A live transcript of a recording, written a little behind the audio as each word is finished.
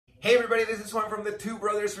Hey everybody, this is Juan from the Two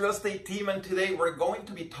Brothers Real Estate team, and today we're going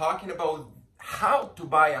to be talking about how to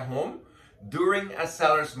buy a home during a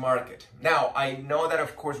seller's market. Now, I know that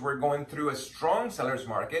of course we're going through a strong seller's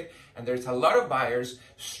market and there's a lot of buyers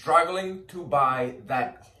struggling to buy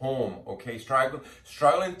that home, okay?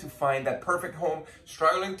 Struggling to find that perfect home,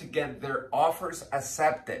 struggling to get their offers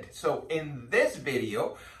accepted. So in this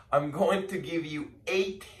video, I'm going to give you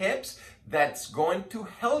 8 tips that's going to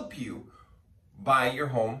help you buy your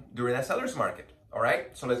home during a seller's market. All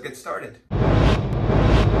right, so let's get started.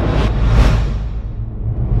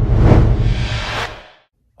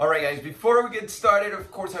 All right, guys, before we get started, of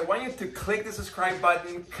course, I want you to click the subscribe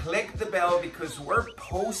button, click the bell, because we're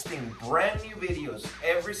posting brand new videos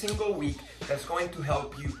every single week that's going to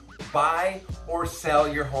help you buy or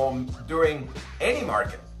sell your home during any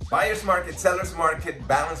market. Buyer's market, seller's market,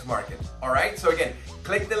 balanced market. All right, so again,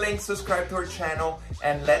 click the link, subscribe to our channel,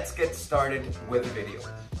 and let's get started with the video.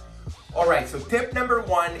 All right, so tip number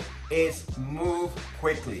 1 is move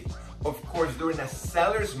quickly. Of course, during a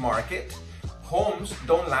seller's market, homes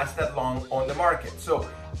don't last that long on the market. So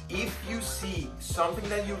if you see something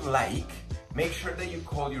that you like, make sure that you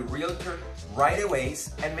call your realtor right away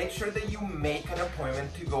and make sure that you make an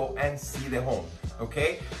appointment to go and see the home,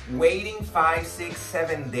 okay? Waiting 5, 6,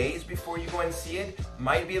 7 days before you go and see it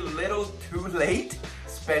might be a little too late,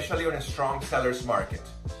 especially on a strong seller's market.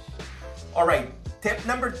 All right, tip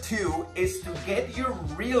number 2 is to get your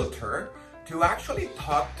realtor to actually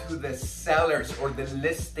talk to the sellers or the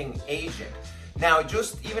listing agent. Now,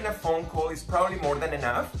 just even a phone call is probably more than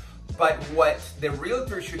enough. But what the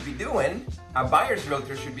realtor should be doing, a buyer's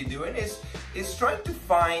realtor should be doing, is trying to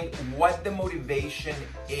find what the motivation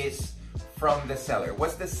is from the seller.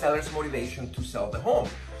 What's the seller's motivation to sell the home?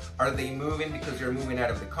 Are they moving because they're moving out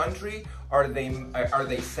of the country? Are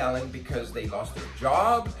they selling because they lost their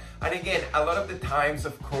job? And again, a lot of the times,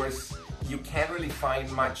 of course, you can't really find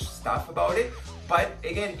much stuff about it. But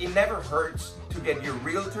again, it never hurts to get your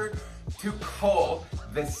realtor to call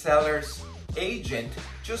the seller's agent,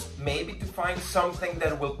 just maybe to find something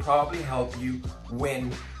that will probably help you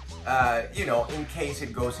win, in case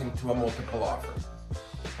it goes into a multiple offer.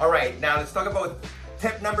 All right, now let's talk about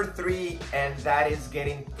tip number 3, and that is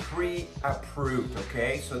getting pre-approved,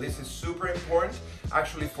 okay? So this is super important,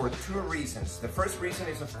 actually, for 2 reasons. The first reason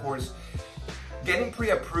is, of course, getting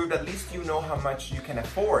pre-approved, at least you know how much you can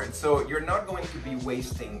afford. So you're not going to be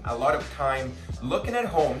wasting a lot of time looking at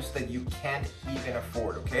homes that you can't even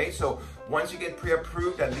afford, okay? So once you get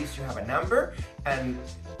pre-approved, at least you have a number. And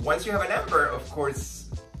once you have a number, of course,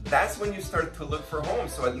 that's when you start to look for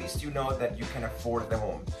homes. So at least you know that you can afford the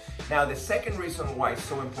home. Now, the second reason why it's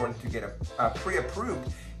so important to get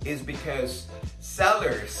pre-approved is because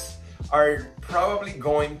sellers are probably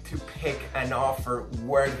going to pick an offer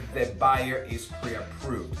where the buyer is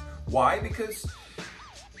pre-approved. Why? Because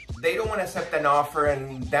they don't want to accept an offer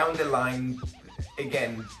and down the line,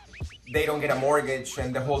 again, they don't get a mortgage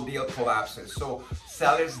and the whole deal collapses. So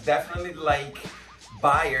sellers definitely like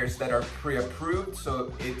buyers that are pre-approved,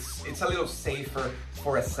 so it's a little safer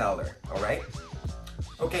for a seller, all right?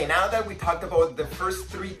 Okay, now that we talked about the first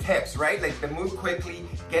 3 tips, right? Like the move quickly,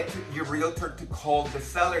 get your realtor to call the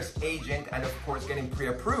seller's agent, and of course getting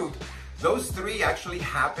pre-approved. Those 3 actually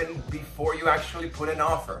happen before you actually put an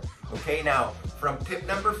offer. Okay, now from tip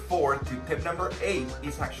number 4 to tip number 8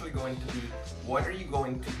 is actually going to be, what are you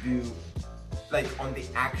going to do like on the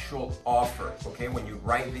actual offer, okay, when you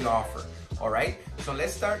write the offer, all right? So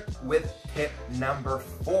let's start with tip number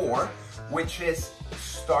 4, which is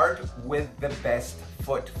start with the best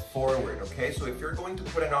foot forward, okay? So if you're going to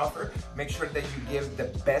put an offer, make sure that you give the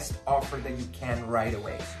best offer that you can right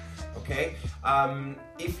away, okay?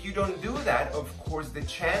 If you don't do that, of course, the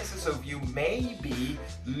chances of you maybe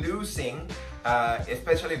losing,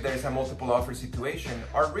 especially if there's a multiple offer situation,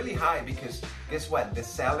 are really high, because guess what? The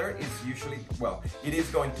seller is usually, well, it is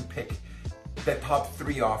going to pick the top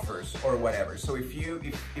 3 offers or whatever. So if you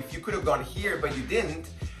could have gone here but you didn't,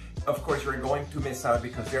 of course you're going to miss out,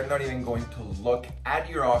 because they're not even going to look at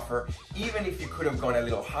your offer, even if you could have gone a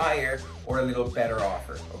little higher or a little better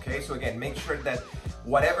offer, okay? So again, make sure that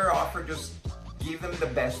whatever offer, just give them the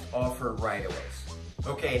best offer right away.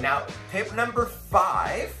 Okay, now tip number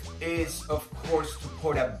 5 is, of course, to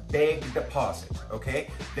put a big deposit, okay?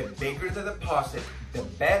 The bigger the deposit, the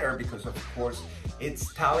better, because of course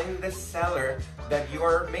it's telling the seller that you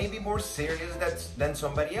are maybe more serious than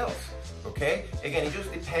somebody else, okay? Again, it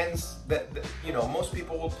just depends. Most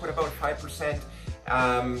people will put about 5%.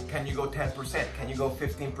 Can you go 10%? Can you go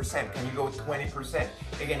 15%? Can you go 20%?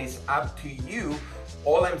 Again, it's up to you.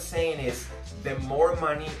 All I'm saying is the more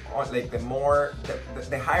money,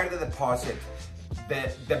 the higher the deposit,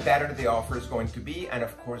 the better the offer is going to be, and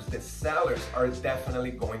of course the sellers are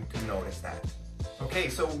definitely going to notice that. Okay,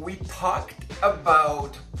 so we talked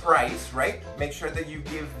about price, right? Make sure that you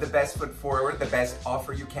give the best foot forward, the best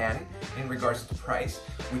offer you can in regards to price.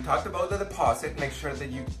 We talked about the deposit. Make sure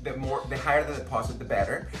that the higher the deposit, the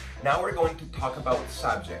better. Now we're going to talk about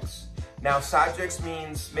subjects. Now, subjects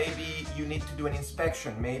means maybe you need to do an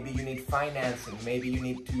inspection, maybe you need financing, maybe you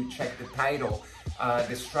need to check the title,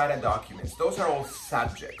 the strata documents. Those are all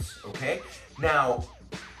subjects, okay? Now,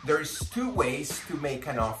 there's two ways to make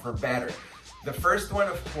an offer better. The first one,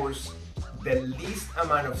 of course, the least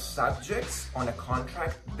amount of subjects on a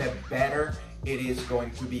contract, the better it is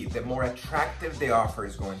going to be, the more attractive the offer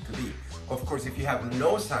is going to be. Of course, if you have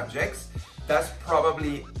no subjects, that's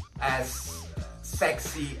probably as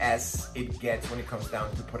sexy as it gets when it comes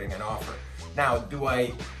down to putting an offer. Now, do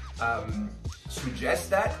I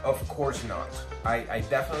suggest that? Of course not. I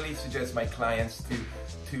definitely suggest my clients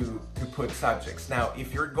to put subjects. Now,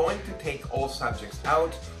 if you're going to take all subjects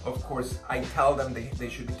out, of course, I tell them they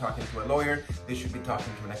should be talking to a lawyer, they should be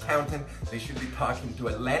talking to an accountant, they should be talking to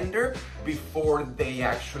a lender before they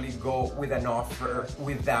actually go with an offer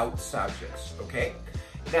without subjects, okay?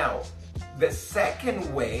 Now, the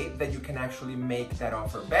second way that you can actually make that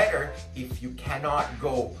offer better, if you cannot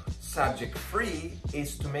go subject free,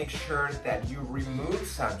 is to make sure that you remove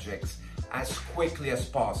subjects as quickly as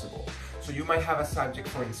possible. So you might have a subject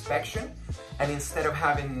for inspection, and instead of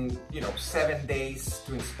having 7 days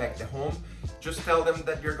to inspect the home, just tell them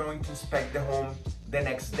that you're going to inspect the home the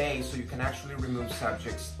next day, so you can actually remove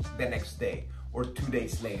subjects the next day, or 2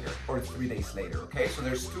 days later, or 3 days later, okay? So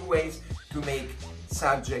there's two ways to make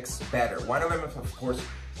subjects better. One of them is, of course,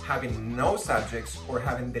 having no subjects or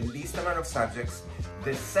having the least amount of subjects.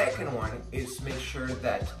 The second one is make sure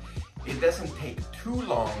that it doesn't take too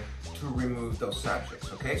long to remove those subjects,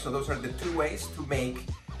 okay? So those are the two ways to make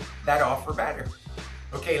that offer better.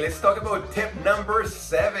 Okay, let's talk about tip number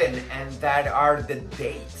 7, and that are the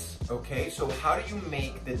dates, okay? So how do you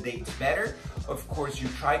make the dates better? Of course, you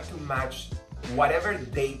try to match whatever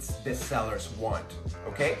dates the sellers want,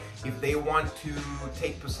 okay? If they want to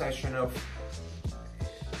take possession of,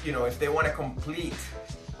 if they want to complete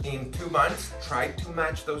in 2 months, try to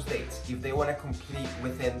match those dates. If they want to complete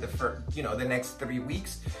within the next 3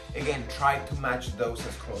 weeks, again, try to match those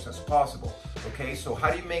as close as possible, okay? So how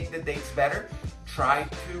do you make the dates better? Try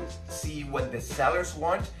to see what the sellers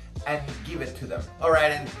want and give it to them. All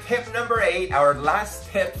right, and tip number 8, our last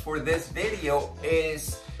tip for this video,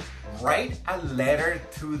 is write a letter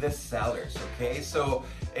to the sellers, okay? So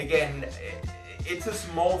again, it's a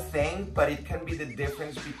small thing, but it can be the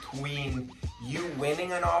difference between you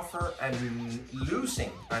winning an offer and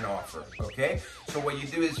losing an offer, okay? So what you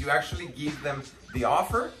do is you actually give them the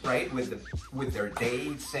offer, right, with their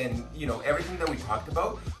dates and everything that we talked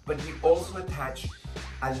about, but you also attach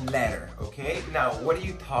a letter, okay? Now, what do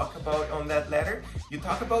you talk about on that letter? You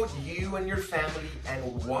talk about you and your family and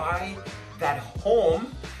why that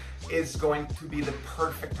home is going to be the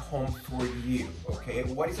perfect home for you, okay?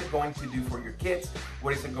 What is it going to do for your kids?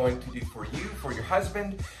 What is it going to do for you, for your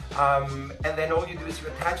husband? And then all you do is you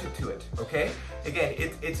attach it to it, okay? Again,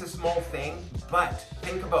 it's a small thing, but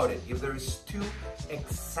think about it. If there's 2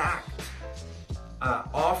 exact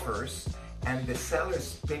offers, and the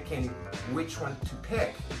seller's picking which one to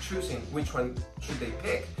pick, choosing which one should they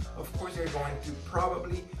pick, of course they're going to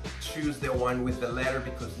probably choose the one with the letter,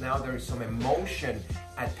 because now there is some emotion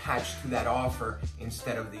attached to that offer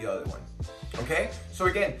instead of the other one, okay? So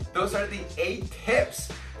again, those are the 8 tips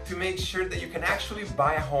to make sure that you can actually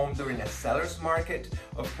buy a home during a seller's market.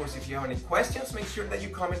 Of course, if you have any questions, make sure that you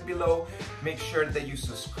comment below. Make sure that you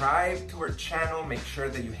subscribe to our channel. Make sure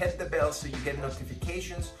that you hit the bell so you get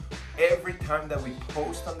notifications every time that we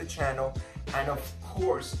post on the channel. And of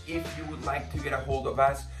course, if you would like to get a hold of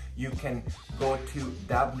us, you can go to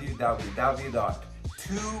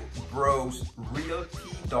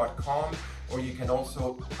www.twobrosrealty.com, or you can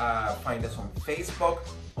also find us on Facebook,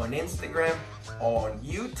 on Instagram, on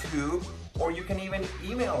YouTube, or you can even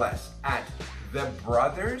email us at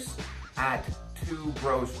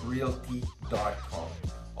thebrothers@twobrosrealty.com.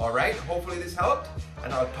 All right, hopefully this helped,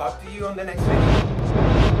 and I'll talk to you on the next video.